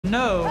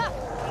No.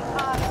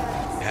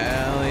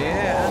 Hell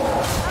yeah.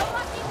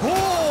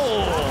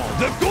 Oh,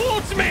 the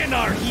goatsmen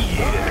are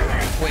here.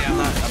 Wait, I'm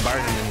not a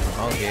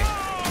bartender. Okay.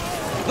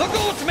 The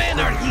goatsmen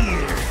are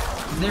here.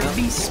 They're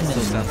beastmen.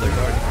 Still sounds like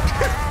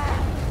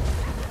Bard.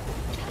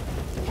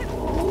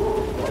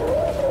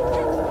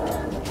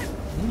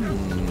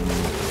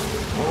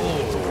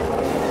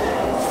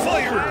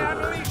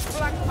 Fire.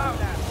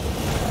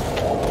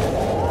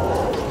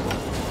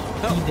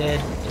 He dead.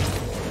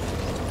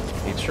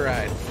 He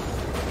tried.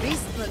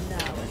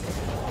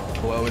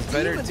 Woe is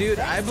better, dude.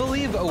 I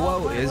believe a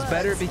woe is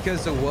better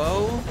because a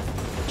woe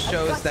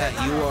shows that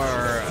you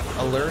are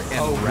alert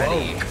and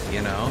ready,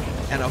 you know?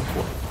 And a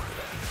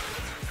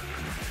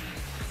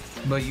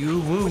But you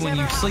woo when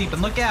you sleep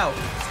and look out.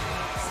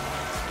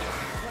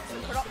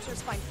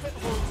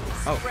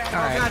 oh, Oh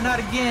god, not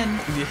again.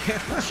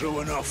 yeah.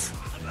 True enough.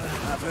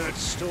 I've heard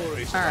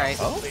stories. All right.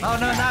 Oh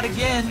no, not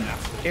again.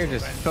 You're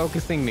just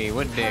focusing me.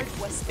 What dick?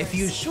 If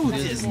you shoot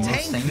his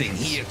tank thing,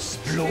 He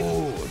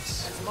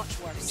explodes.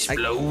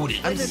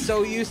 I'm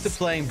so used to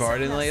playing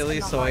Barden lately,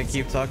 so I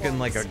keep talking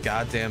like a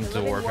goddamn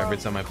dwarf every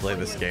time I play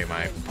this game.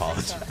 I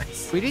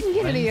apologize. We didn't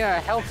get any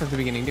health at the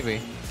beginning, did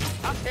we?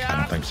 I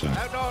don't think so.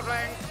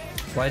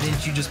 Why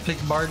didn't you just pick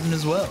Barden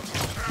as well?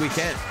 We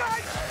can't.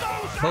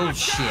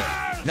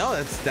 Bullshit. No,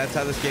 that's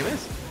how this game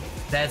is.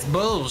 That's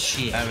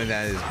bullshit. I mean,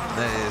 that is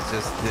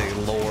just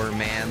the lore,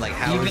 man. Like,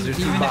 how is there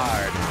two even if-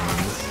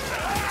 Bards?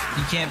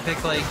 You can't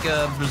pick like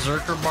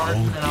Berserker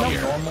Barden and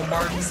a normal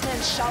Barden.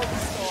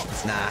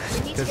 Nah,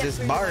 because it's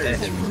Bard.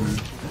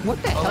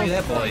 What the Oh, hell? look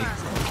at that boy.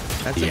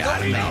 That's Yeah, I a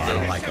don't know. I goat don't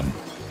man. like him.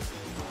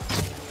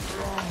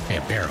 Hey,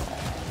 a barrel.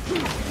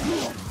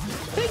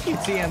 Thank you,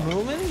 TM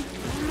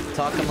Moomin.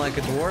 Talking like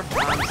a dwarf.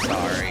 I'm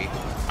sorry.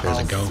 There's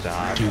I'll a goat,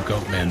 stop. 2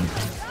 goat men,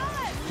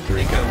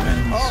 3 goat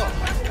men. Oh,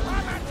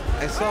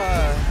 I saw.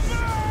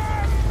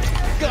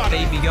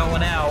 Baby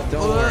going out.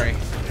 Don't worry.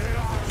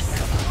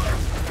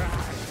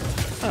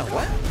 Oh,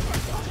 what?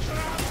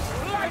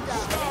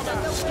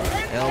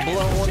 Elbow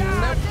and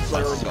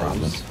What's the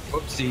problem?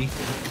 Whoopsie.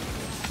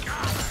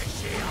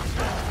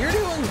 You're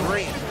doing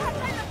great.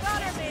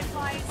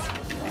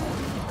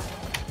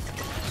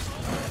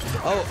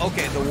 Oh,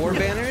 okay. The war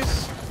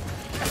banners.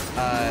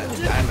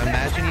 I'm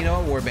imagining you know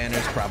what war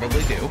banners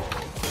probably do.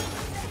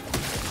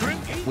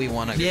 We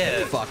want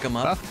to fuck them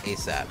up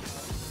ASAP.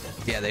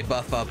 Yeah, they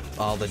buff up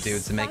all the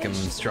dudes to make them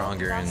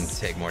stronger and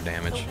take more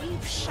damage.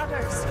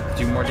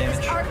 Do more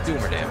damage. Do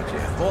more damage,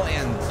 yeah. Well,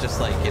 and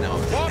just like, you know,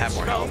 have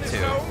more health too.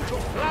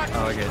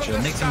 Oh, I get you.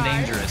 It makes them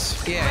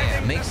dangerous. Yeah,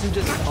 makes them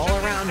just all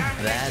around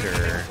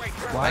better.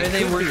 Why are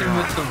they working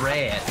with the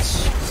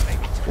rats?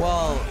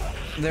 Well,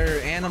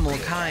 they're animal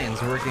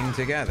kinds working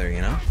together, you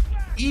know?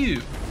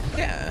 Ew.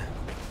 Yeah.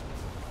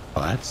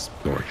 Oh, that's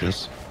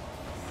gorgeous.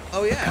 Oh,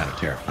 Kind yeah. of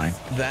terrifying.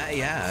 That,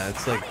 yeah,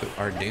 it's like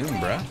our doom,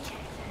 bruh.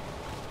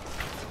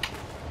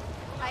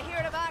 I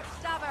hear the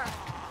backstabber.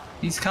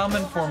 He's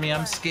coming for me.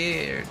 I'm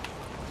scared.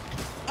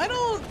 I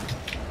don't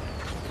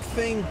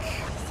think...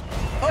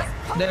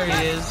 Oh, There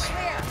he is.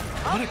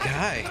 what a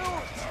guy.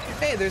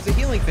 Hey, there's a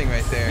healing thing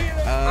right there.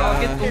 Oh,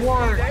 get the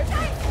ward.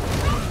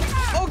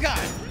 Oh, God.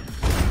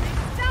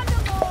 Stand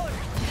alone.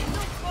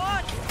 Look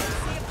God.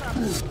 Save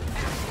them.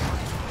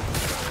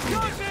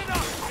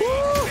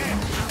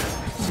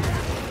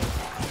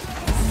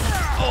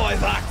 Oh,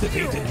 I've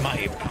activated my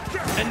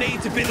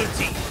innate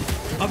ability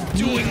of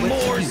doing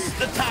more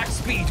attack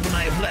speed when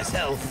I have less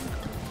health.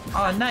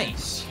 Oh,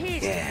 nice.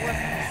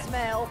 Yeah.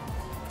 Smell.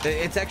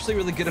 It's actually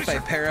really good if I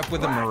pair up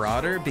with a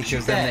Marauder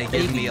because then they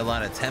give me a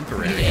lot of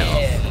temporary Yeah.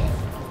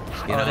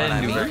 health. You know that what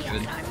I didn't do mean? very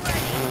good.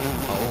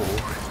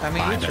 Oh, I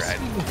mean, you tried.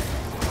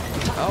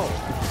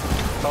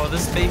 Oh. Oh,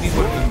 this baby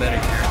would have been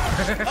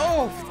better.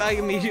 Oh, I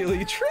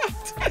immediately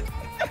tripped.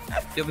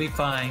 You'll be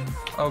fine.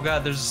 Oh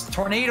god, there's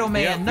Tornado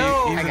Man. Yep,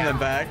 No, he's in the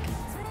back.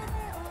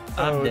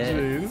 I'm dead.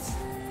 Jeez.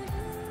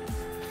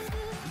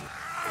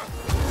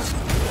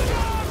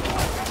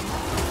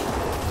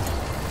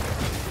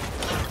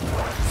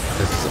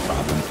 This is a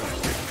problem.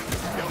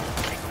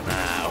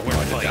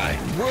 We're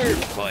fighting. We're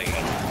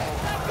fighting.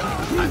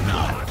 I'm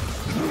not.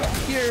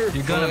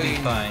 You're gonna be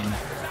fine.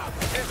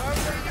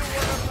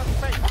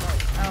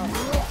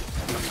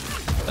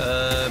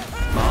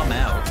 I'm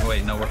out.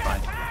 Wait, no, we're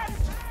fine.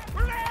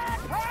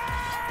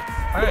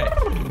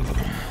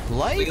 Alright.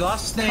 Life We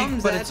lost Snake,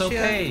 comes but at it's ya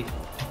okay.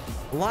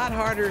 a lot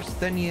harder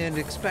than you'd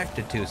expect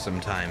it to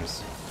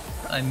sometimes.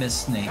 I miss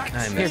Snake.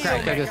 I Here, miss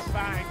crack, it. take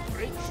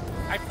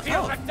this.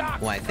 Oh,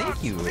 why,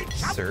 thank you,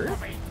 sir.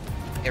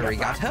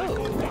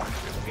 Arigato.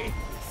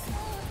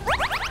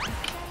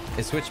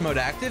 Is switch mode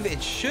active?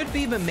 It should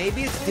be, but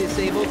maybe it's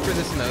disabled for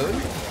this mode.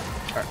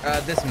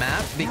 Or, this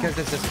map, because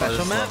it's a special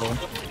This map. level.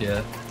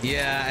 Yeah.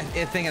 Yeah,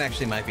 I think it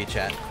actually might be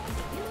chat.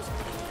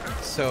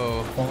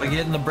 So, When we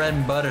get in the bread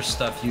and butter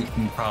stuff, you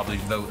can probably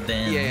vote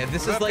then. yeah,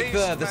 this is like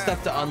the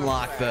stuff to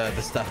unlock the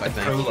stuff, I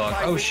think. Prologue.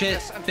 Oh shit,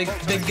 big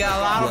guy,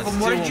 a lot of them.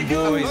 What did you do?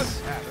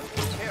 boys?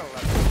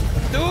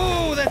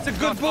 Ooh, that's a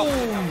good boom!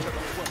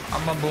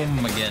 I'm gonna boom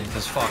him again,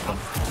 cause fuck him.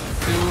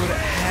 Dude,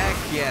 heck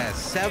yes.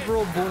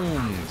 Several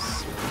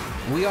booms.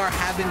 We are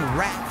having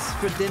rats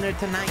for dinner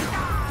tonight.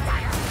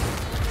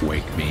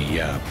 Wake me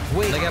up.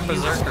 Wait, They got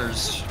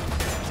berserkers.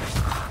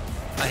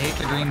 I hate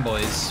the green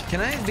boys. can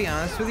I be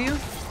honest with you?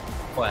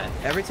 What?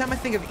 Every time I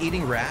think of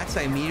eating rats,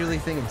 I immediately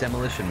think of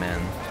Demolition Man.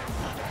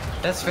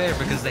 That's fair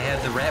because they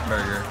had the rat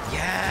burger.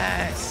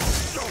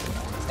 Yes.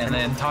 And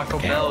then Taco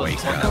Can't Bell. wait.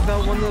 Talk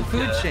about one of the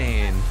food Yeah.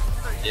 chain.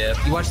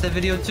 Yeah. You watched that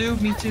video too?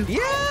 Me too.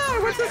 Yeah,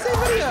 what's the same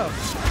video?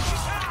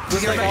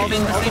 With like all the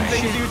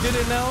things you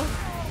didn't know?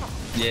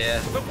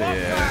 Yeah.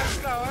 Yeah.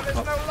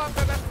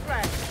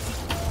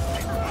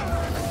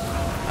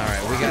 All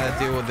right, we gotta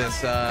deal with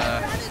this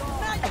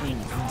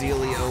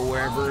dealio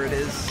wherever it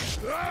is.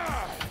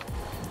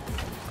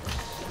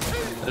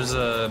 There's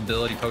a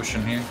ability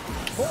potion here.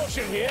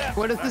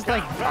 What is this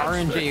like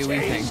orange AoE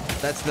thing?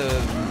 That's the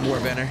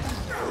warbender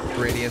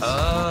radius.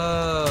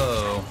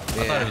 Oh. I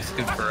Yeah. thought it was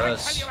good for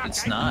us.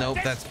 It's not. Nope,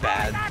 that's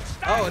bad.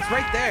 Oh, it's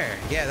right there.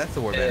 Yeah, that's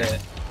the warbender. Yeah.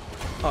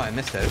 Oh, I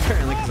missed it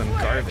apparently because I'm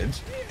garbage.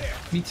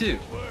 Me too.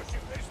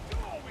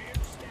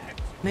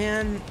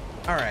 Man,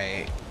 all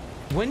right.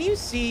 When you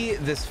see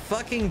this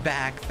fucking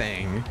back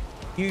thing,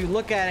 you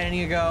look at it and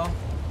you go,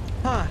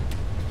 huh,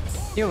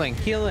 Healing.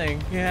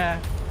 healing, yeah.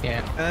 Yeah.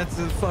 And that's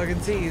a fucking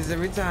tease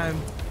every time.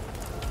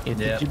 It's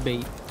Yeah. a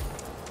debate.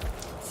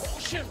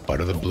 What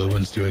do the blue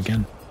ones do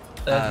again?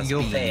 You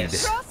go Speed.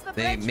 fast. Cross the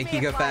They bridge, make me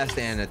you go a fast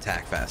and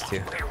attack fast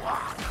too.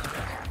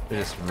 They're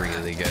just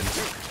really good.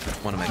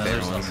 One of my favorite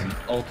There's ones. an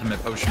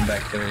ultimate potion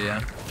back there,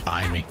 yeah.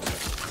 Behind me.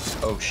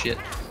 Oh shit.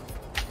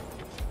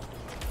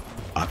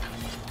 Up.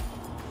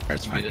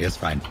 It's fine. Good. It's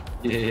fine.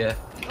 Yeah, yeah.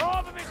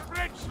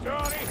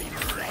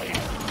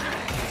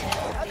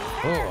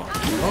 Oh,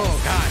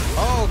 oh god,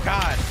 oh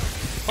god.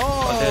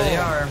 Oh, Oh, there they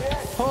are.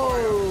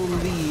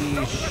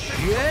 Holy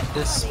shit.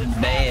 This is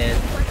bad.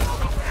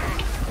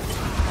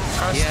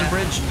 Cross the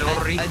bridge,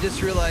 Dory. I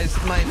just realized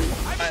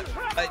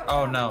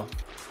Oh no.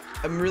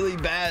 I'm really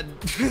bad.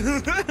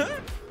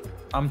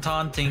 I'm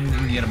taunting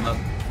to get him up.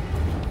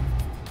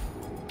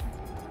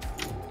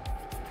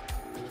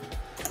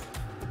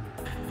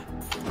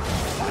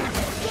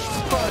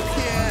 Fuck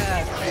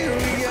yeah. Here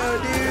we go,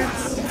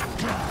 dudes.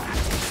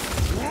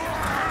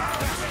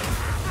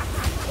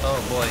 Oh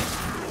boy.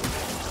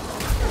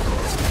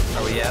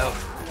 Are we out?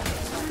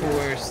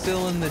 We're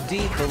still in the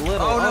deep a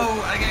little. Oh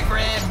no, I got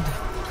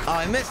grabbed. Oh,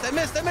 I missed, I'm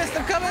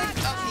coming.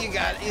 Oh, you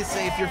got it, you're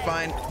safe, you're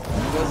fine.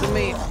 Wasn't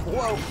me.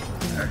 Whoa.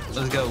 Alright,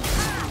 let's go.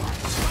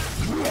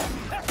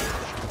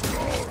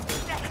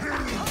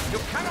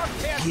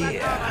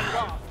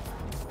 Yeah.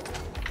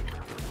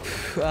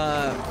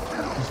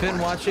 Been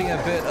watching a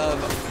bit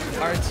of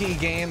RT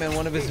Game and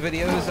one of his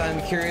videos.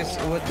 I'm curious,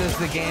 what does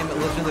the game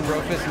Legend of the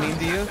Brofist mean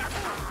to you?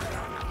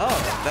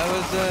 Oh, that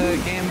was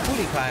a game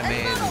PewDiePie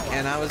made,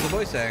 and I was the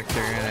voice actor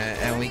in it,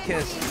 and we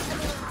kissed.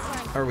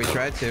 Or we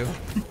tried to.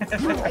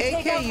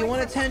 AK, you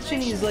want attention?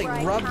 He's like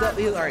rubbed up.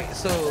 Alright,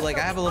 so like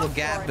I have a little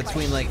gap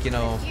between like, you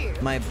know,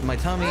 my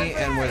tummy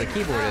and where the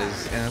keyboard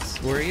is, and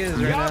that's where he is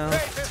right now.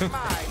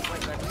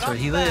 That's where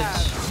he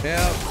lives.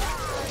 Yep.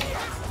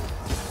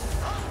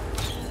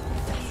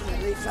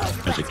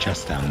 There's a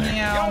chest down there.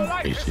 Meow.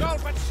 Face you.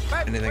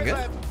 Anything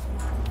good?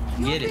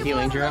 Get it.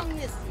 Healing drop.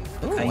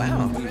 Oh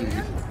wow.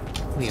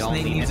 We all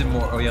Snake need needs it. it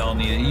more. Oh, y'all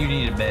need it. You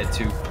need it bad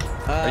too.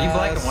 Are you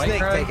black and white,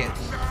 Snake, Cry? take it.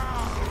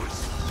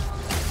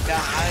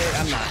 Yeah,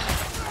 I'm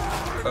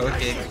not.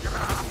 Okay.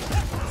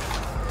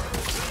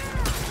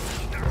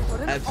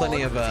 I have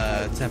plenty of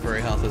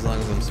temporary health as long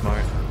as I'm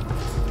smart.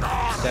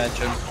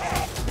 Gotcha.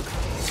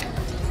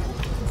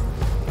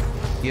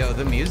 Yo,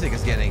 the music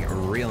is getting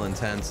real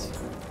intense.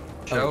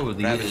 Show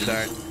the rapid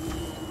start.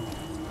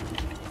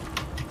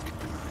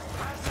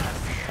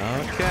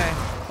 Okay.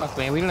 Fuck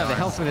man, we don't have the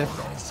health for this.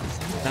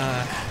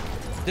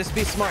 Just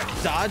be smart.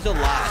 Dodge a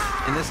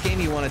lot. In this game,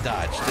 you want to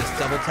dodge. Just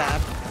double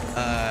tap,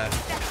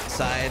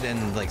 side,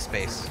 and like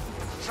space.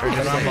 Or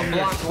just, I'm like, a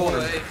block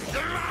forward. boy.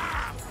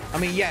 I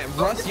mean, yeah,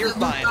 Russ, you're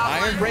fine.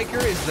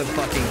 Ironbreaker is the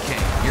fucking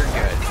king. You're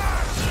good.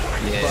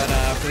 Yeah.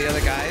 But for the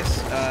other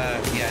guys,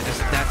 yeah, just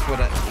that's what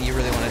you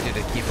really want to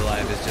do to keep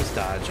alive is just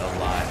dodge a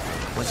lot.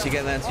 Once you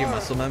get that into your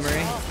muscle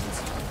memory,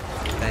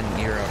 then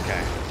you're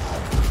okay.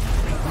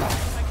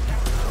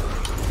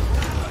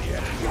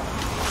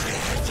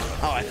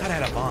 Oh, I thought I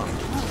had a bomb.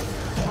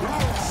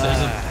 There's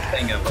a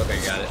thing up.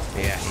 Okay, got it.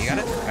 Yeah, you got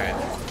it? All right.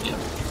 Yeah.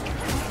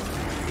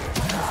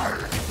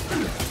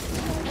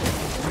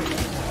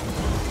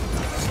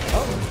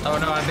 Oh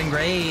no, I've been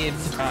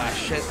graved. Ah,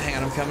 shit. Hang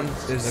on, I'm coming.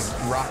 There's a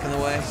rock in the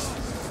way.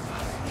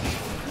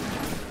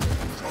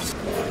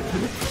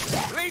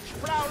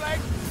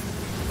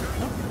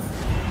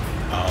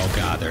 Oh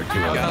god, there are two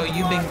Oh of no, them.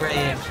 you've been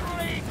graved.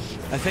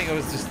 I think it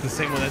was just the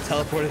same one that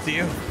teleported to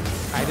you.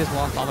 I just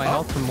lost all my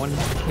health from one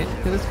hit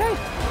to this guy.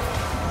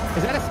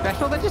 Is that a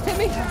special that just hit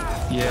me?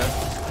 Yeah.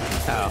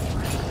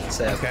 Oh.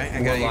 Sad. Okay,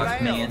 I got you.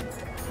 Warlock man.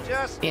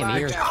 Damn,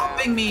 you're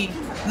Chopping me.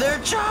 They're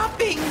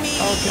chopping me.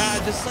 Oh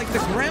god, just like the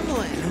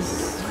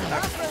gremlins.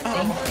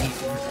 Oh.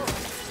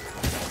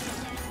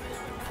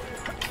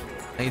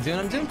 How you doing?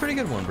 I'm doing pretty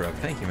good, one bro.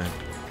 Thank you, man.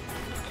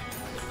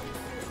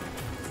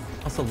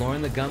 Also,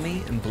 Lauren the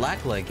Gummy and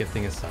Blacklight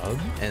gifting a sub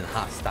and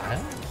Hostile.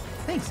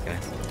 Thanks,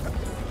 guys.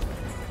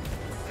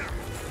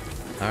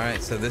 All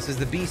right, so this is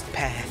the Beast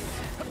Path.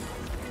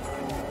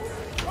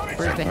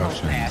 Where's the health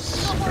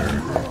path?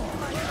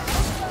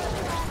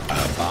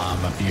 A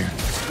bomb up here.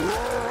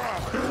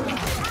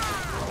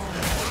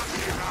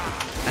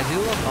 I do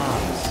love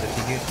bombs.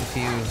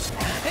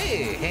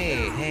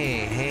 Hey,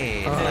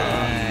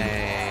 nice.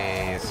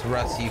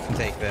 Russ, you can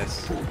take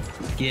this.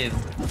 Give.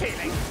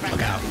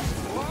 Look out.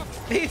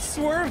 He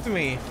swerved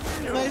me.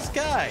 Nice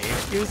guy.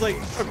 He was like,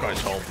 that guy's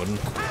helping.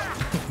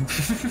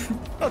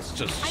 Let's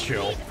just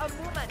chill.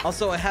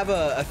 Also, I have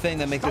a thing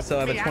that makes it so I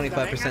have a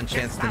 25%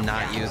 chance to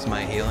not use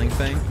my healing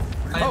thing.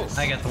 I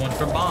got the one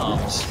for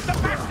bombs.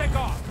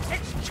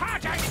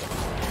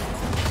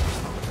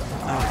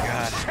 Oh,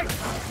 God.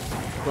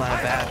 A lot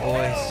of bad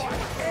boys.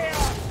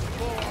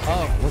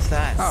 Oh, what's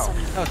that?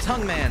 Oh,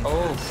 Tongue Man.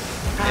 Oh.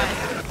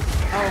 God.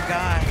 Oh,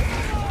 God.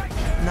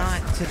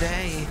 Not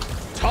today.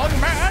 Tongue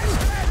Man!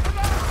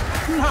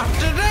 Not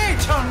today,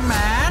 Tongue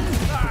Man!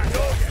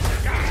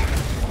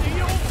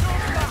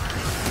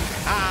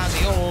 Ah,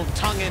 the old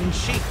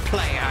tongue-in-cheek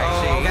play,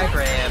 I see. Oh, got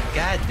grabbed.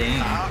 God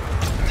damn.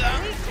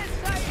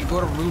 You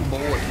got a rude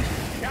boy.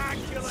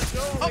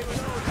 Oh,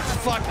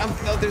 fuck.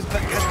 Oh, there's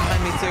guys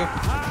behind me, too.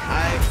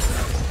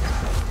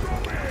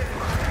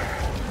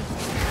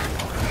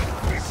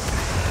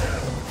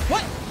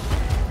 What?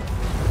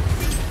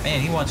 Man,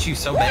 he wants you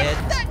so bad.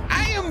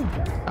 I am...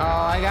 Oh,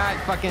 I got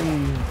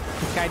fucking...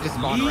 This guy just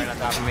spawned right on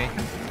top of me.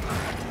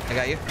 I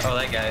got you. Oh,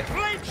 that guy.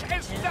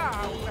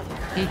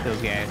 Hate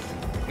those guys.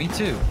 Me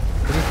too.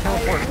 They just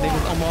teleport. They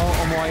just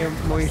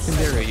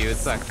Moisendero you. It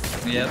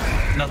sucks. Yep.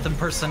 Nothing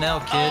personnel,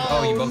 kid.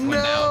 Oh, you both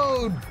went down.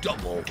 No,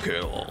 double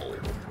kill.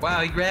 Wow,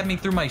 he grabbed me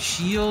through my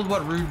shield.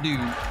 What rude dude.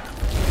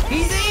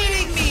 He's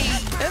eating me!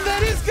 And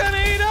then he's gonna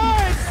eat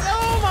us!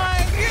 Oh my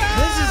God!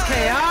 This is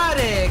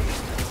chaotic!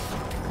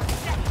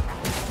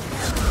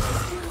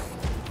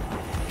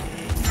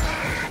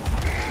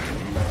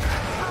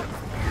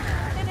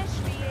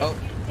 Oh,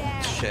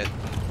 shit.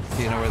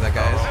 Do you know where that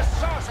guy is?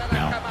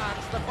 No.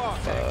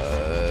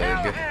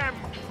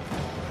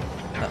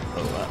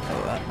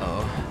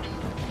 Uh-oh.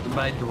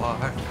 Goodbye, Dwar.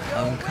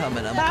 I'm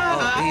coming. Oh,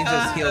 he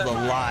just healed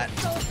a lot.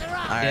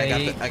 Alright,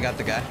 Yeah, I got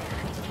the guy.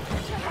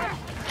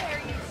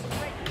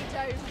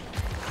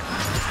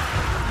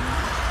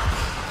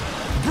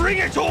 Bring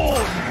it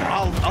on!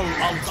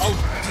 I'll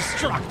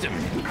distract him.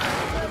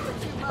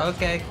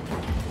 Okay.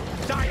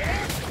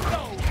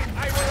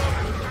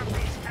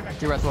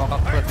 You Russ walk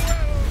off the cliff.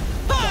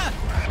 Ah!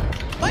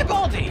 My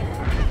baldy!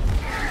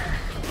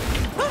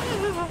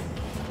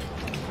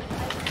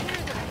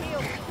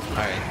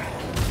 Alright.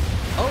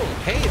 Oh,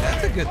 hey,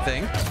 that's a good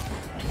thing.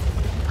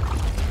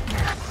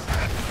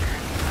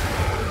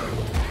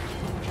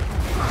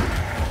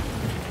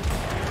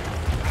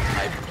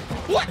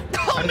 What?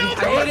 Oh no,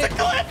 there was a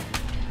cliff!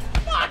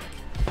 Fuck!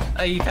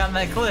 Oh, you found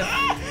that cliff.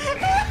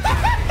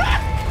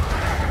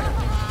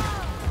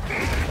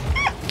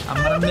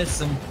 I'm gonna miss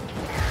him.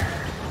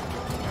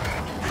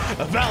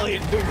 A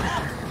valiant dude.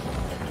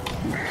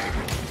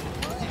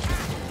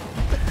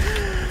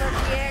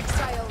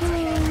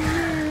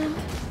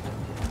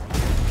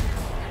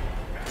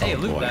 Hey, Oh,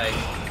 loot boy. bag.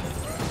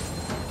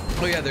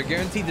 Oh yeah, they're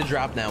guaranteed to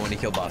drop now when you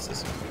kill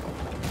bosses.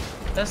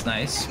 That's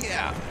nice.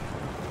 Yeah.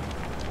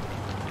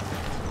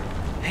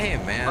 Hey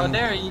man. Oh,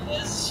 there he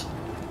is.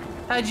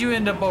 How'd you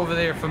end up over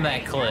there from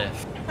that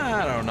cliff?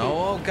 I don't know.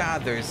 Oh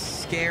god, there's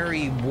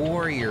scary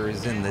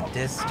warriors in the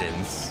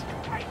distance.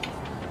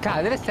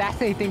 God, that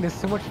assassinate thing does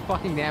so much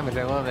fucking damage.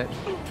 I love it.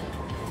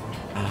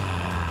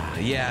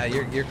 Yeah,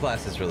 your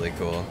class is really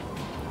cool.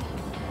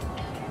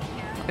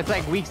 It's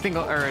like weak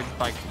single, or it's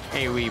like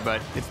AoE,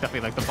 but it's definitely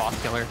like the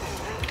boss killer.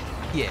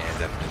 Yeah,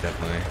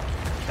 definitely.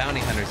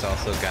 Bounty Hunter's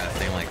also got a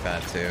thing like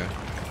that too.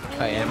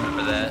 Oh, yeah, I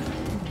remember that.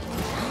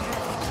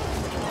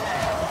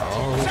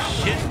 Oh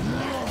shit.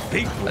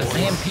 Big A boy.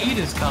 stampede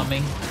is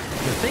coming.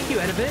 Thank you,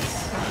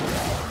 Oedipus.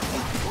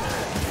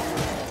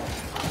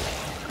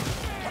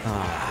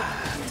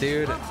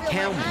 Dude,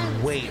 can't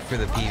wait for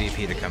the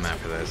PvP to come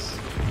after this.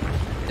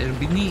 It'll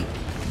be neat.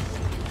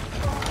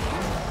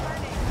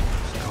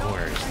 Of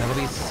course, that'll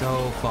be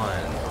so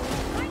fun.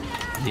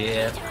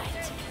 Yeah.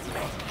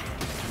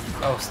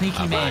 Oh,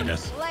 sneaky man.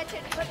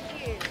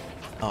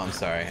 Oh, I'm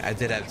sorry. I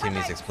did have team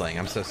music's playing.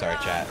 I'm so sorry,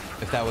 chat.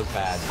 If that was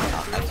bad,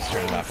 I'll just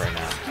turn it off right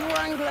now.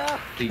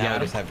 You Now I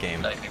got just it? have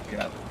game. I think we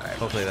got it. All right.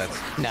 Hopefully that's.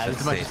 Nah, there's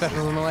a bunch of safe.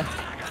 specials on the way.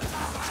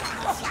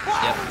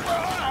 Yep.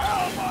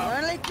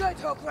 Only good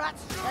hook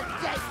rats, a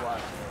dead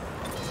one.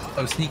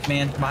 Oh, sneak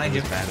man behind you.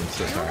 It's bad. I'm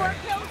so More sorry.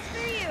 kills for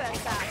you,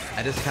 assassin.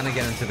 I just kind of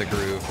get into the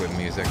groove with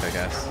music, I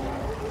guess.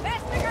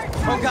 Best bigger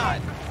Oh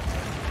God!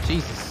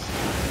 Jesus.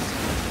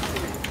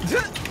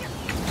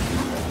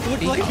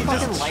 Looked He like can he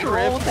fucking just light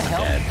roll. What the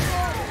hell?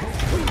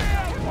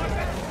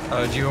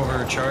 Oh, did you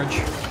overcharge?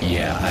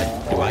 Yeah,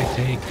 do I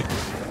take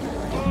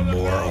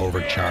more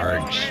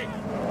overcharge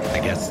I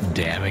guess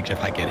damage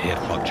if I get hit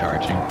while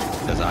charging.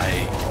 Because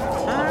I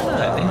don't know.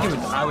 I think it would.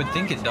 I would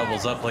think it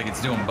doubles up like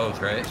it's doing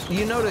both, right?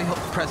 You know to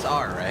press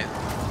R, right?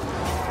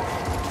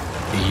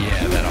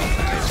 Yeah, that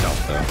also takes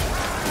health though.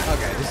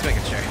 Okay, just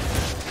making sure.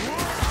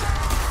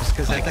 Just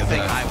because that's the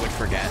thing I would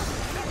forget.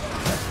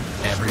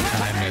 Every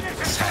time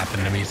it's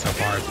happened to me so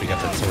far, it's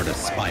because it sort of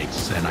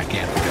spikes, and I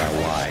can't figure out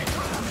why.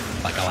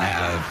 Like I'll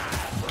have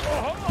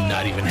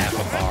not even half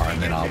a bar,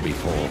 and then I'll be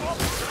full.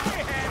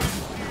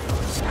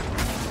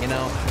 You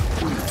know,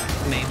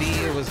 maybe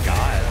it was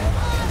God.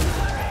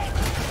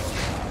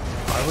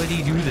 Why would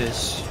he do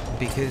this?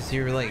 Because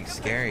you're like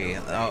scary.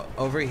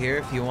 Over here,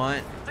 if you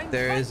want,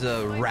 there is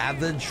a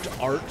ravaged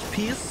art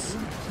piece.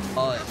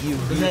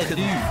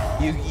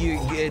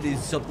 It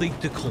is something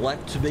to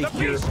collect to make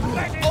your.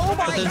 Oh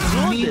my There's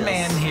a mean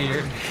man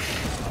here.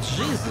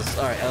 Jesus!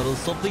 All right, it is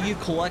something you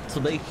collect to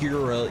make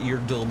your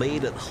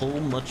domain at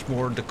home much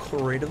more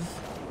decorative.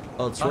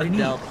 It's right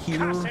down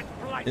here.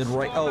 And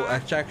right. Oh,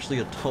 it's actually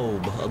a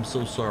tome. I'm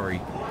so sorry.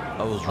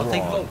 I was wrong.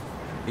 Take both.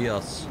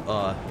 Yes.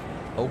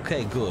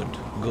 Okay. Good.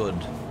 Good.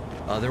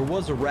 There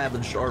was a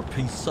ravaged art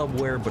piece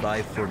somewhere, but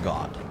I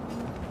forgot.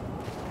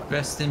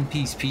 Rest in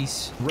peace,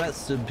 peace.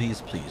 Rest in peace,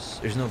 please.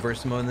 There's no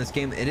verse mode in this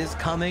game. It is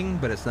coming,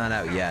 but it's not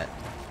out yet.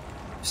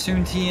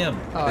 Soon TM.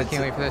 Oh, I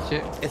can't wait for that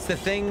shit. It's the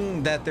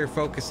thing that they're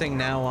focusing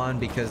now on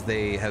because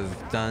they have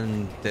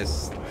done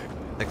this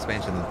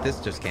expansion that this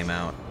just came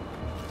out.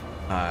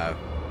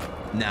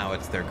 Now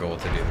it's their goal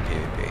to do the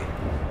PvP.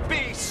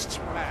 Beast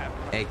man.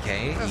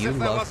 AK, you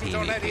love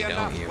PvP,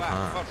 don't you,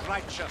 huh?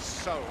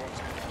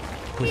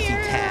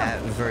 Pussycat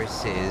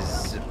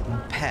versus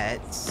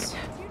pets.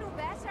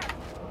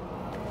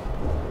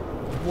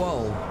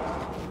 Whoa.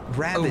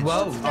 Ravaged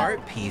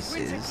art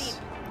pieces.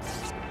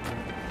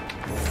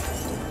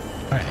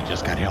 Alright, I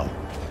just got help.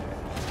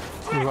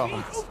 You're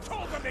welcome.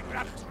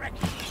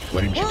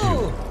 What did you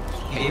do?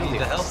 Gave you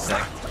the health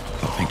deck.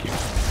 Oh, thank you.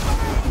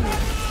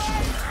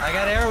 I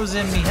got arrows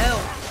in me,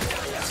 help.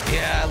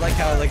 Yeah, I like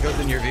how it like goes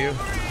in your view.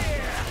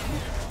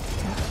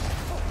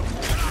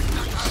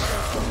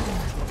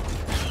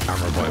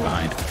 Armor boy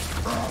behind.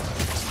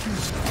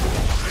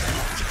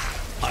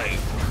 I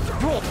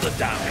brought the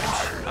damage.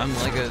 I'm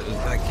like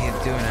I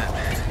can't do it.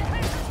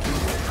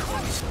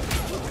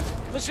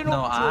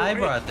 No, I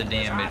brought the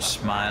damage,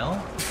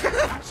 Smile.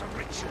 That's a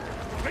ritual.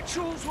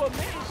 Rituals were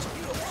made to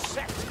be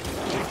upset.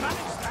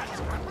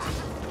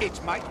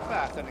 It might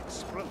birth an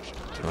explosion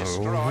to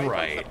destroy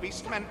both the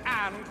Beastmen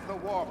and the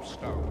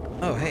Warpstone.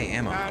 Oh, hey,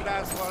 ammo. And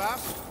as for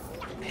us,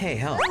 Hey,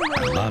 help.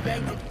 I love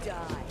him.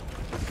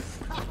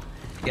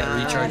 You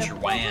gotta recharge your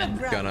WAN.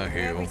 Gonna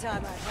heal. Every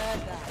time I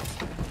heard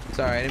that.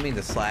 Sorry, I didn't mean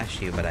to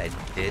slash you, but I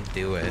did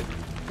do it.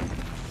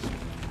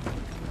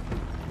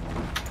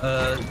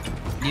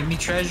 Give me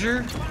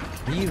treasure.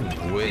 You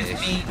wish.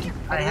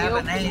 I have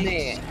an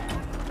ace.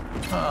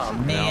 Oh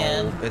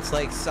man. No, it's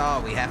like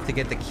Saw. We have to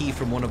get the key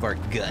from one of our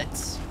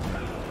guts.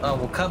 Oh,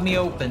 well, cut me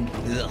open.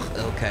 Ugh,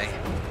 okay.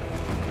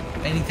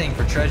 Anything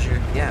for treasure.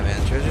 Yeah,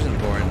 man, treasure's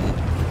important.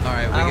 All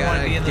right, we I don't gotta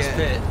want to be in this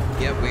pit.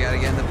 Yep, we gotta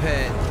get in the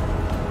pit.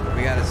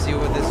 We gotta see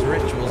what this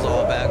ritual's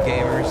all about,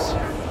 gamers.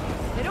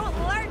 They don't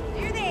learn,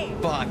 do they?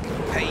 Fuck.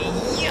 Hey,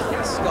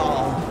 yeah,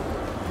 skull.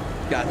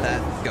 Got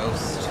that,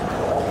 ghost.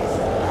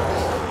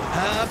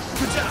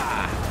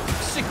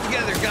 Stick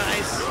together,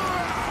 guys.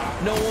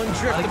 No one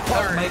drift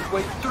apart. Make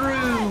way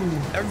through.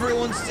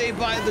 Everyone stay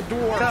by the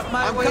door. Cut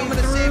my I'm way coming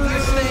to save you,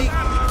 Snake.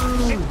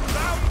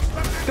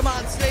 Come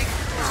on, Snake.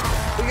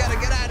 We gotta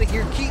get out of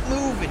here. Keep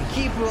moving.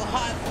 Keep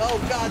hot. Oh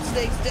God,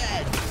 Snake's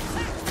dead.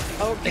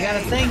 Okay. I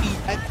got a thingy.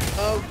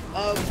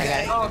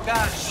 Okay. Oh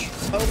gosh.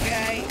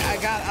 Okay.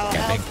 I'll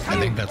help I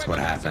think that's what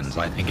happens.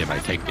 I think if I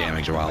take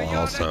damage while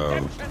also,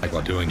 like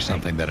while doing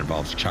something that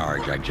involves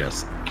charge, I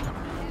just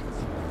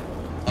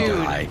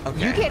Dude, die.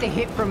 Okay. you get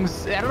hit from,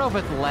 I don't know if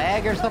it's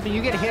lag or something,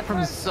 you get hit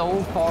from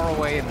so far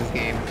away in this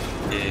game.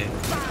 Yeah.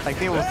 Like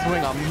they will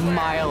swing a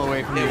mile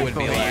away from you. It would be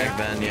before they lag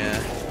then, yeah.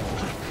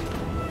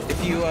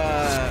 If you,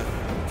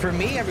 for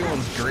me,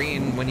 everyone's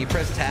green. When you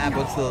press tab,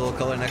 what's the little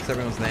color next to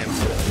everyone's name?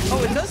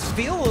 Oh, it does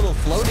feel a little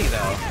floaty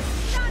though.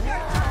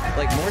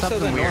 Like more so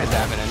Something than weird is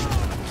normal. happening.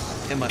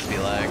 It must be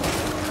lag.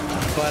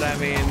 But I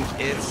mean,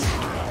 it's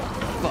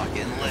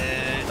fucking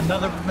lit.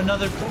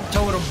 Another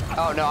totem.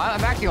 Oh no,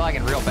 I'm actually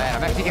lagging real bad.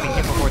 I'm actually getting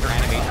hit before their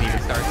animation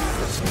even starts.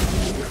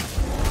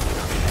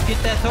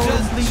 Get that totem,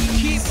 Just please.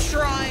 keep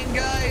trying,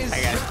 guys. I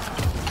got it.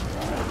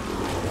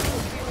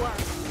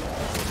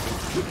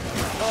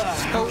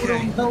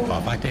 Okay. Well,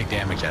 if I take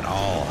damage at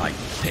all, I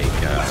take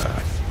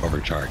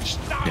overcharged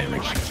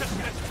damage.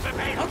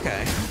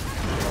 Okay.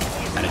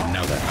 I didn't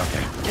know that.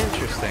 Okay.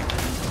 Interesting.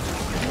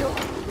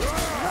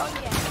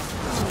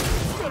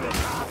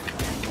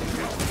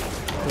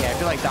 Yeah, I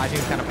feel like dodging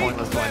is kind of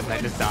pointless ones. I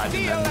just dodge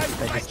and then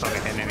they just don't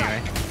get hit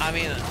anyway. I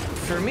mean,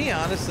 for me,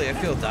 honestly, I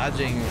feel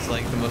dodging is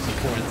like the most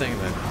important thing in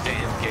the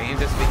damn game,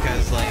 just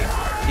because like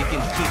you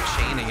can keep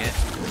chaining it.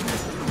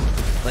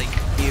 Like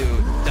you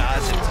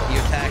dodge it, you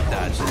attack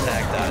dodge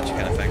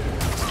kind of thing.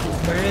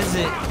 Where is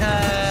it?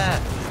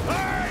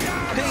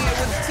 Hey, it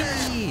was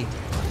T.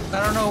 I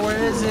don't know,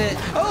 where is it?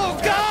 Oh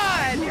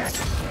God!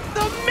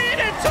 The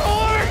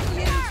Minotaur!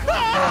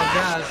 Oh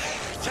god.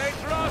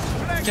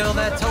 Kill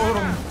that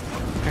totem.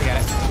 I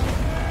got it.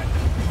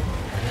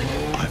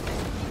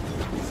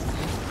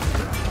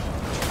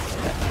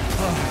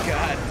 Oh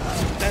God,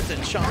 that's a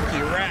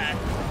chunky rat.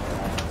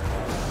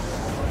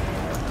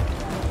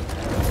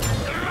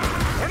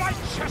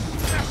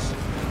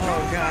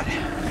 Oh God.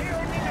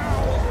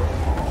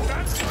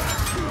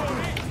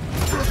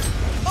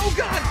 Oh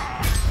God!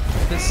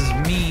 This is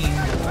mean.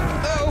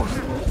 Oh!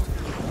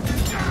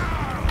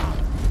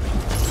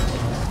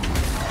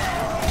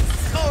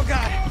 Oh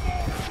God!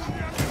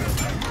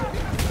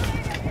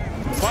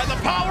 By the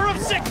power of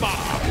Sigma!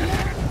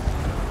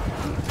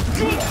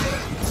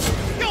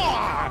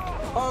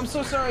 Oh, I'm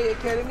so sorry,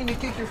 AK. I didn't mean to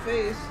kick your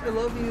face. I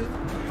love you.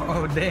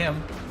 Oh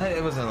damn.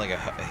 It wasn't like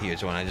a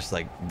huge one. I just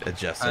like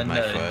adjusted A my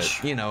nudge.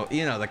 foot. You know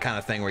the kind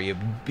of thing where you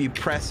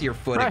press your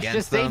foot Rush, against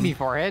just them, save me,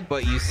 forehead.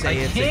 but you I say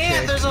it's a can't,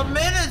 kick. there's a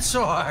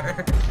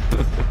Minotaur!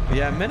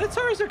 Yeah,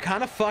 Minotaurs are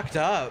kind of fucked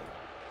up.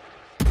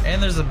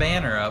 And there's a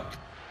banner up.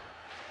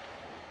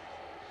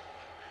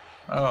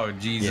 Oh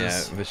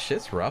Jesus. Yeah, the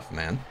shit's rough,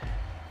 man.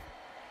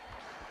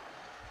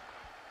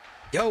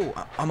 Yo,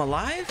 I'm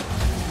alive?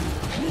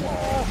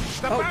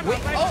 Oh, wait.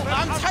 Oh,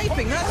 I'm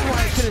typing. That's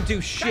why I couldn't do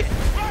shit.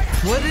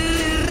 What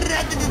does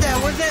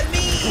that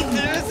mean?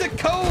 There's a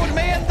code,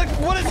 man.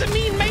 What does it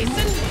mean,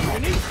 Mason?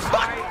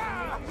 Fuck.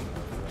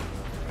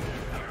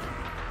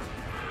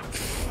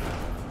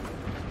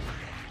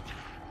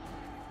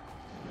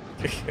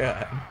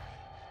 God.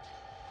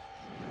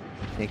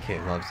 AK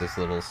loves this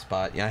little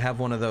spot. Yeah, I have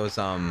one of those,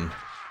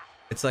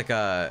 it's like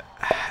I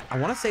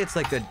want to say it's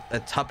like a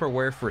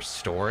Tupperware for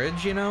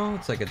storage, you know?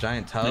 It's like a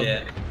giant tub.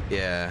 Yeah.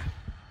 Yeah.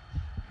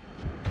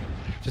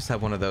 Just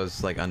have one of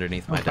those like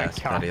underneath my Oh my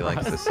desk God, that he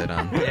likes to sit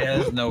on. Yeah,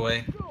 there's no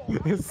way.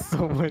 There's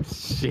so much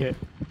shit.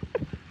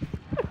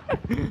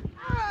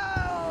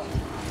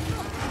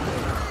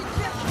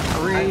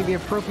 Are we the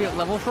appropriate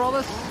level for all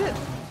this shit?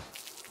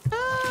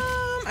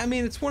 I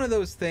mean, it's one of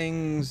those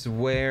things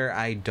where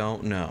I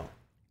don't know.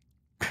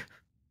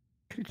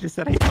 You just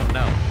said I don't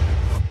know.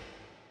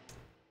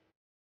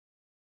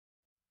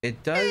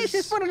 It does. It's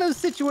just one of those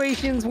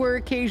situations where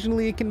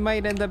occasionally it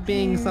might end up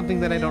being something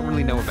that I don't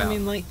really know about. I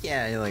mean, like,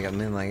 yeah, you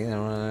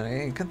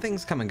know,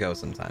 things come and go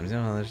sometimes. You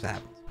know, there's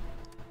that.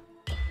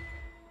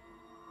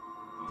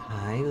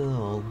 Hi,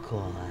 little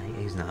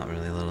guy. He's not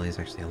really little. He's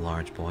actually a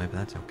large boy, but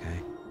that's okay.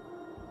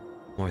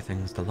 More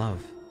things to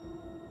love.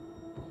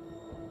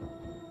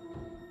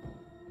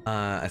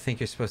 I think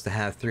you're supposed to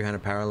have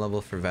 300 power level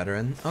for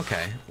veteran.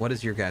 Okay. What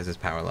is your guys'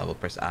 power level?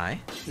 Press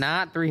I.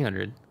 Not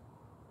 300.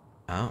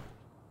 Oh.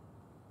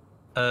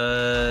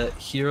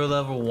 Hero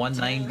level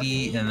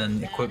 190 and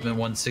then equipment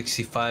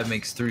 165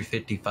 makes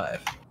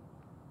 355.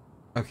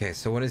 Okay,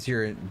 so what is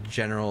your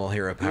general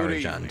hero power,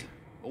 Jund?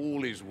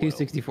 All is well.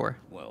 264.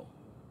 Well,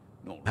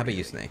 not How about you,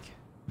 really. Snake?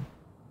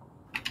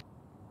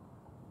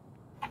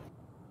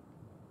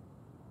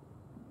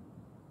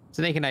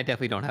 Snake and I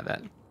definitely don't have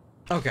that.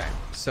 Okay,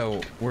 so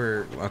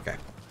we're okay.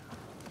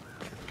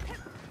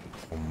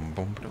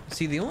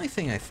 See, the only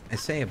thing I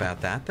say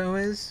about that though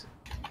is,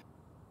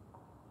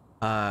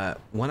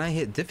 when I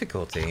hit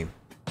difficulty,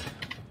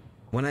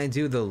 when I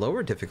do the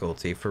lower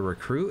difficulty for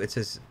recruit, it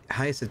says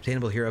highest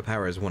obtainable hero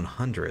power is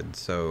 100.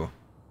 So,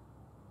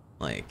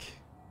 like,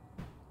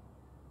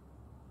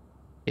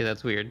 Yeah,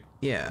 that's weird.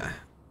 yeah,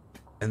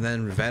 and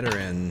then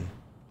veteran.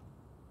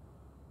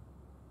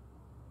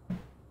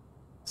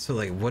 So,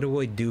 like, what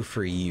do I do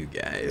for you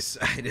guys?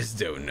 I just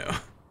don't know.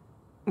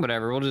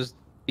 Whatever, we'll just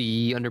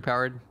be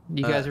underpowered.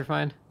 You guys are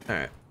fine. All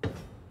right.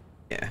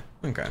 Yeah.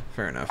 Okay.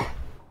 Fair enough.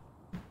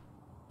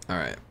 All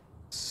right.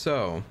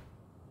 So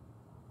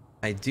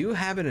I do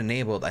have it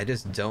enabled. I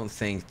just don't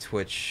think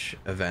Twitch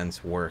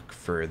events work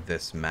for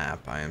this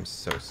map. I am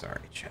so sorry,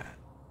 chat.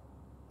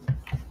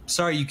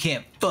 Sorry you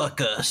can't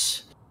fuck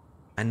us.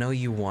 I know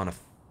you want to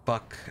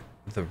fuck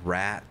the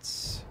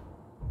rats,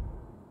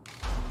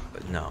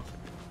 but no.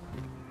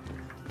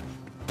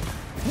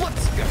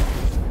 Let's go.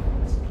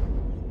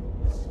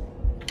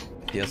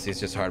 DLC is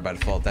just hard by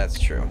default. That's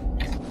true.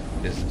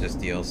 Just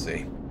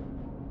DLC.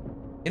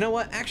 You know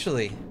what?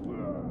 Actually,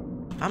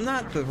 I'm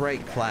not the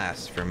right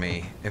class for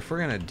me. If we're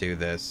gonna do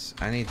this,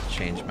 I need to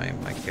change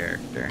my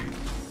character.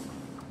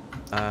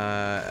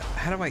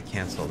 How do I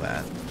cancel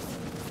that?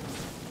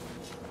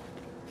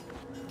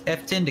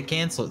 F10 to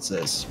cancel, it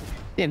says.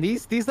 Damn,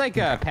 these like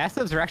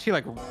passives are actually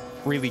like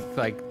really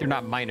like they're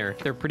not minor.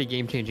 They're pretty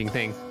game-changing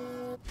things.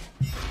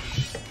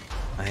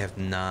 I have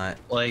not.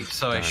 Like,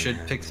 so I done should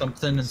it. pick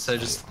something instead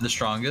of just the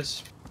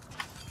strongest?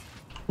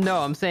 No,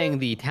 I'm saying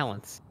the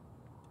talents.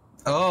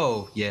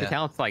 Oh, The yeah.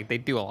 talents like they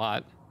do a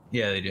lot.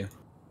 Yeah, they do.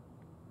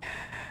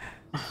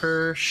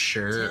 For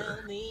sure.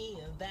 Tell me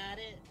about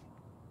it.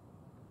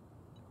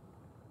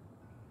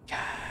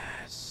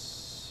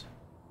 Yes.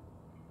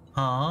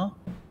 Huh?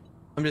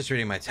 I'm just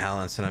reading my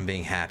talents and I'm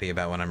being happy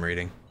about what I'm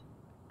reading.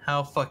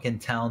 How fucking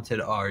talented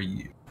are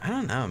you? I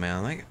don't know,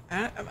 man. Like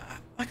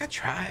I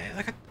try.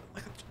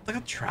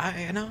 I'll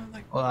try, you know?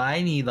 Like, Well,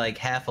 I need like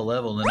half a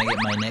level, and then I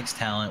get my next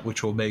talent,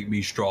 which will make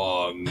me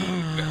strong.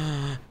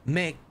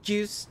 make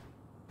you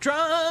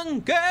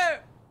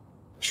stronger.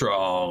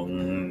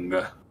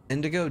 Strong.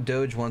 Indigo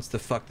Doge wants to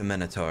fuck the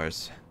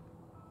Minotaurs.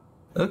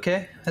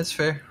 Okay, that's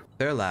fair.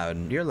 They're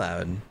loud. You're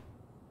loud.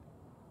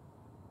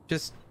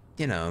 Just,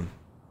 you know,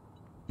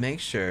 make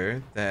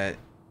sure that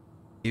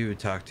you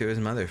talk to his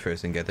mother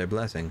first and get their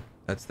blessing.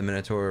 That's the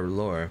Minotaur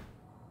lore.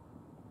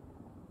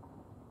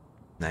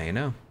 Now you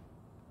know.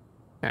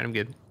 Alright, I'm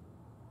good.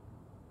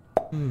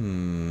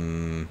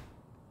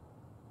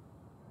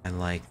 I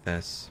like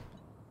this.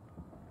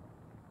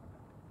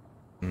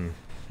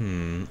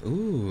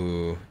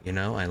 Ooh, you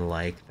know, I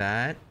like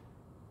that.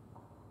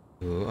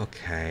 Ooh,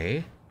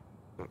 okay.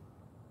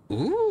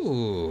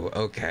 Ooh,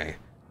 okay.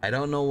 I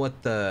don't know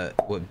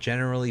what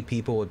generally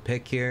people would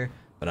pick here,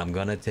 but I'm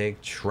gonna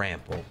take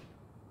Trample.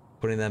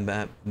 Putting them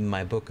back in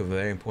my book of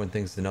very important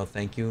things to know.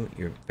 Thank you.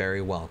 You're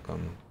very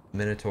welcome.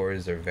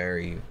 Minotaurs are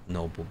very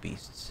noble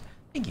beasts.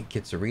 Thank you,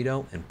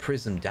 Kitsurito and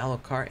Prism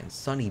Dalokart and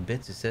Sunny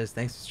Bits, who says,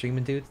 thanks for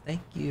streaming, dudes.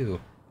 Thank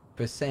you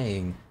for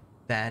saying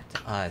that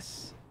to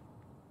us.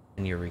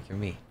 And Eureka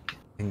Me.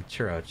 And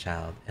Churro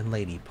Child. And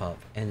Lady Pup.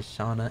 And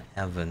Shauna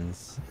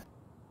Evans.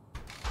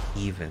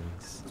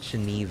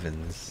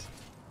 Shenevens.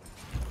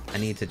 I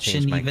need to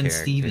change my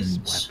character's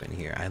weapon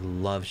here. I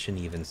love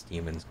Sheneven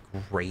Stevens.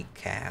 Great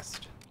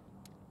cast.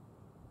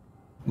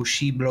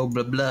 Whooshy blow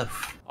blah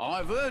bluff.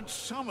 I've heard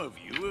some of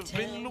you have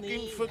been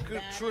looking for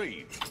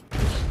Katrine.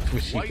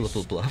 Whooshy blah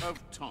blah bluff.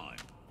 Of time.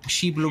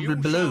 She blow blah She'll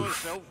show bluff.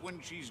 herself when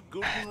she's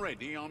good and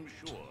ready, I'm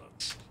sure.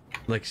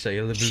 Like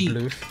Shia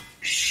LaBeouf.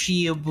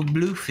 She'll be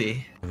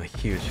bluffy. I'm a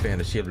huge fan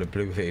of Shia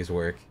LaBeouf's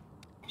work.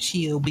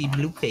 She'll be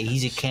bluffy.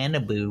 He's a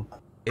cannibal.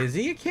 Is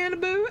he a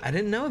cannibal? I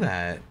didn't know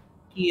that.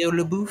 She'll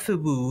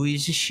boofaboo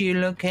is a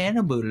Sheila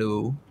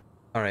cannibal.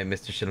 Alright,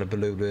 Mr.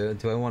 Shillabaloo,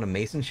 do I want a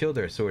mason shield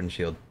or a sword and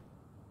shield?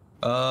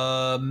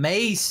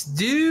 Mace,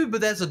 dude,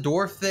 but that's a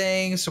dwarf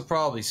thing, so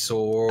probably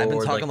sword. I've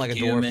been talking like a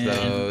dwarf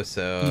though,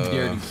 so... You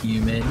dirty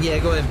human. Yeah,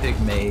 go ahead and pick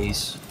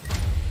mace.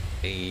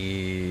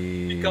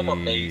 Hey. Become a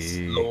mace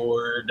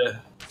lord.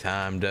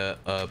 Time to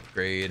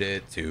upgrade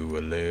it to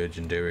a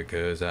legendary,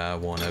 cause I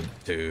want it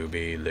to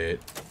be lit.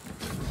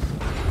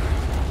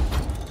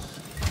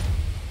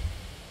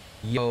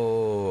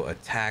 Yo,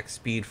 attack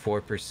speed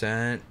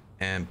 4%.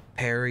 And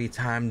parry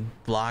time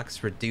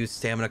blocks reduce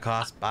stamina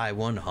cost by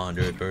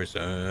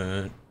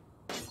 100%.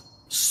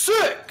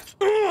 Sick!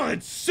 Oh,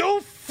 it's so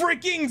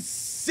freaking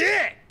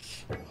sick!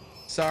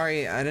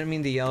 Sorry, I didn't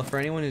mean to yell. For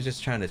anyone who's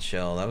just trying to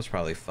chill, that was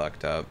probably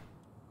fucked up.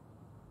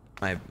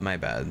 My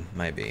bad.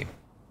 Might be.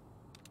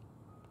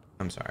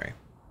 I'm sorry.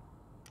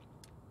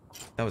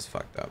 That was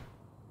fucked up.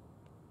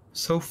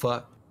 So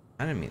fuck.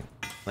 I didn't mean,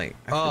 like...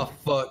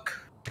 Fuck.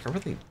 I can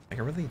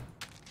really...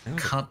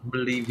 Can't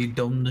believe you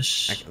done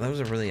this. That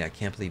was a really, I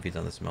can't believe you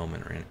done this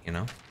moment, right? You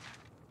know?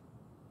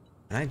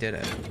 And I did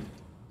it.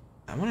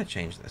 I want to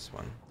change this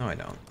one. No, I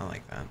don't. I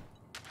like that.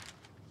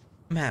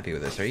 I'm happy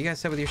with this. Are you guys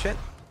set with your shit?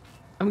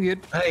 I'm good.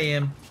 I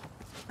am.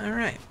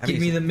 Alright. Give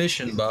me the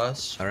mission,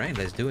 boss. Alright,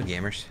 let's do it,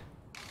 gamers.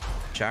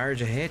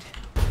 Charge ahead.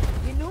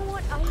 You know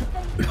what I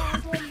think,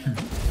 Madam?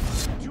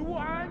 Do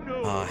I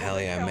know? Oh, hell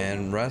yeah,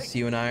 man. Russ,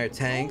 you and I are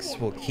tanks.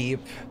 We'll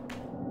keep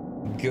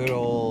good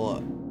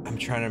old... I'm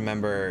trying to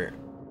remember...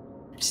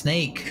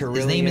 Snake.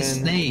 Carillion. His name is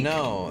Snake.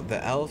 No,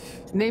 the elf.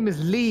 His name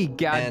is Lee,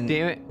 god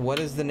damn it. What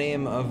is the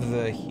name of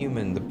the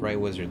human, the bright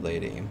wizard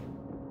lady?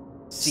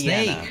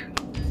 Snake.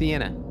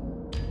 Sienna.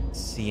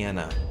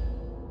 Sienna.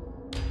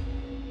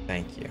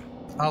 Thank you.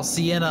 I'll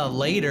Sienna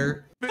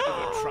later. Bit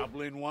of a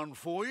troubling one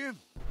for you.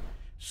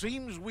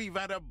 Seems we've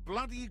had a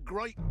bloody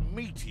great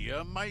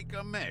meteor make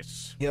a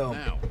mess. Yo.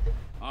 Now,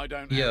 I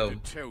don't have to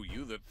tell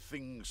you that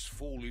things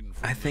falling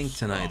from I think the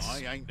tonight's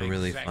sky ain't a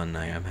really exactly fun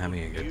night. I'm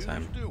having a good news,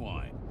 time. do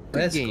I?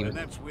 That's game. And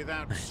that's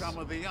without some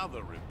of the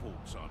other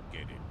reports I'm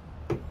getting.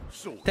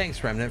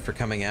 Thanks, Remnant, for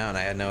coming out.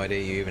 I had no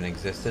idea you even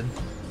existed.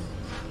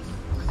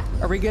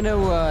 Are we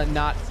gonna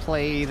not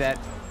play that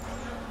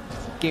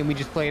game we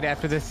just played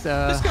after this?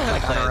 Just go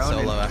ahead and like, play on it our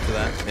own solo after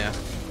that. Yeah.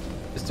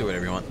 Just do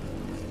whatever you want.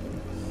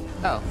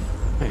 Oh.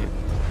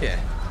 Yeah.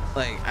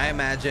 Like, I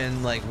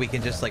imagine, like, we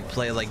can just, like,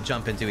 play, like,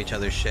 jump into each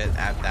other's shit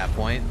at that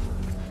point.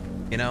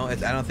 You know, I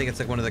don't think it's,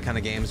 like, one of the kind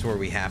of games where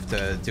we have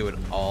to do it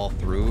all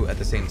through at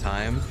the same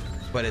time.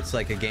 But it's,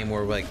 like, a game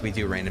where, like, we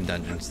do random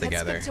dungeons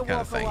together kind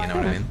of thing. You know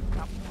what I mean?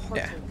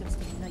 Yeah.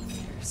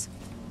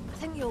 I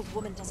think the old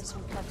woman does it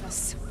on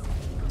purpose.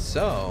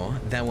 So,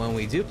 then when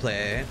we do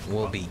play it,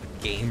 we'll be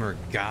gamer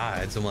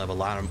gods, and we'll have a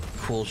lot of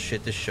cool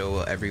shit to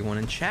show everyone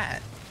in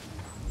chat.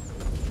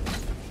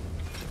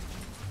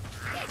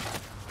 I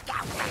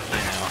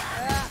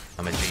know.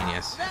 I'm a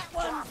genius.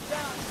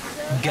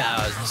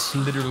 Gods.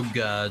 Literal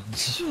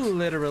gods.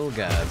 Literal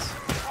gods.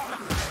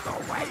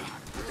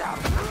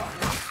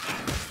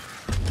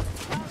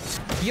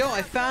 Yo,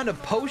 I found a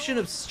potion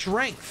of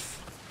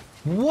strength.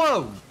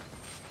 Whoa!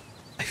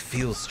 I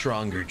feel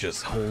stronger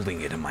just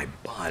holding it in my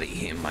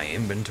body, in my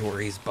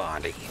inventory's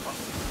body.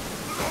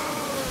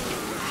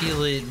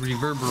 feel it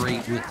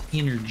reverberate with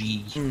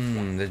energy.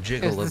 The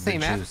jiggle It's the of the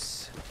same app?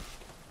 juice.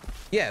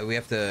 Yeah, we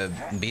have to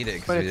beat it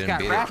because But we it's didn't got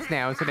beat rats it.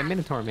 now instead of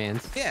Minotaur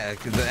mans. Yeah,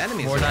 because the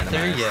enemies We're are not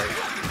there randomized.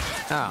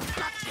 yet. Oh.